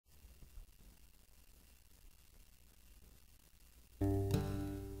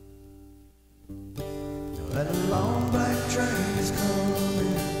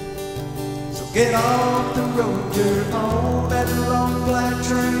Get off the road you're on, that long black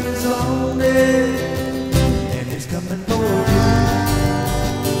train's on it, and it's coming for you.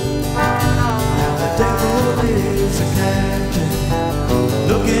 Now the devil is a captain,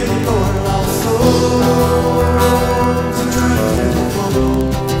 looking for lost souls and trying to follow.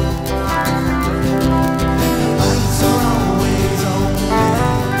 The lights are always on,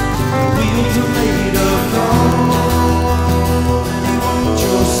 the wheels are made of gold, and he wants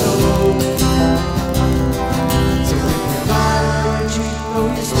your soul.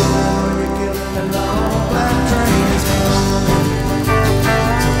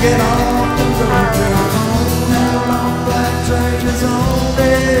 Get off the road you're on, that long black train is on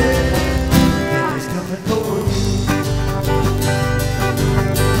it, and it's coming for you.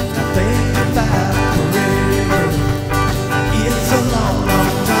 Now think about forever, it's a long,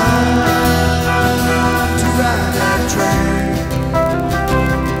 long time to ride that train.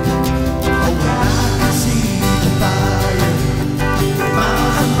 Oh, when I can see the fire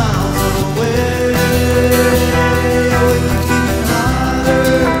miles and miles away, oh, it keeps getting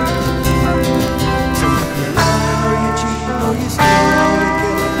hotter.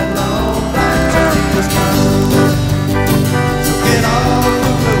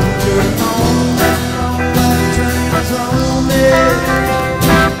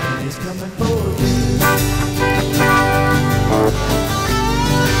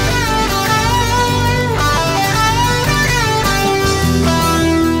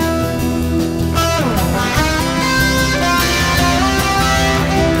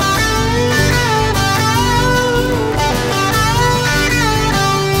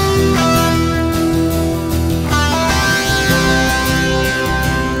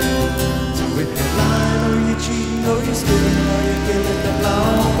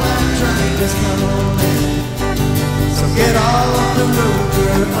 So get off the road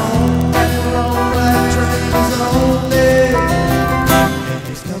you're on, that long black train is on it, and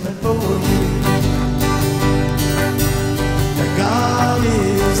it's coming for you. Now God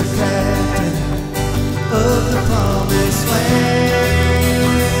is the captain of the promised land,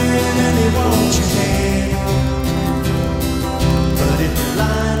 and he wants your hand. But if you're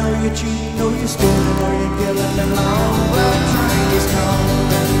lying or you're cheating or you're stealing or you're killing, that long black train is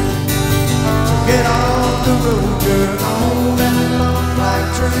coming. Get off the road you're on, that long black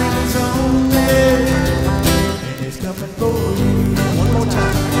train is on it, and it's coming for you. One more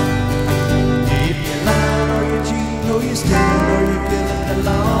time. If you're lying or you're cheating or you're stealing or you're killing, that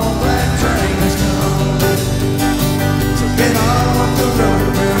long black train is coming. So get off the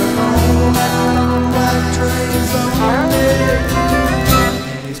road you're on, that long black train is on it,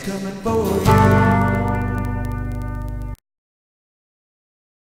 and it's coming for you.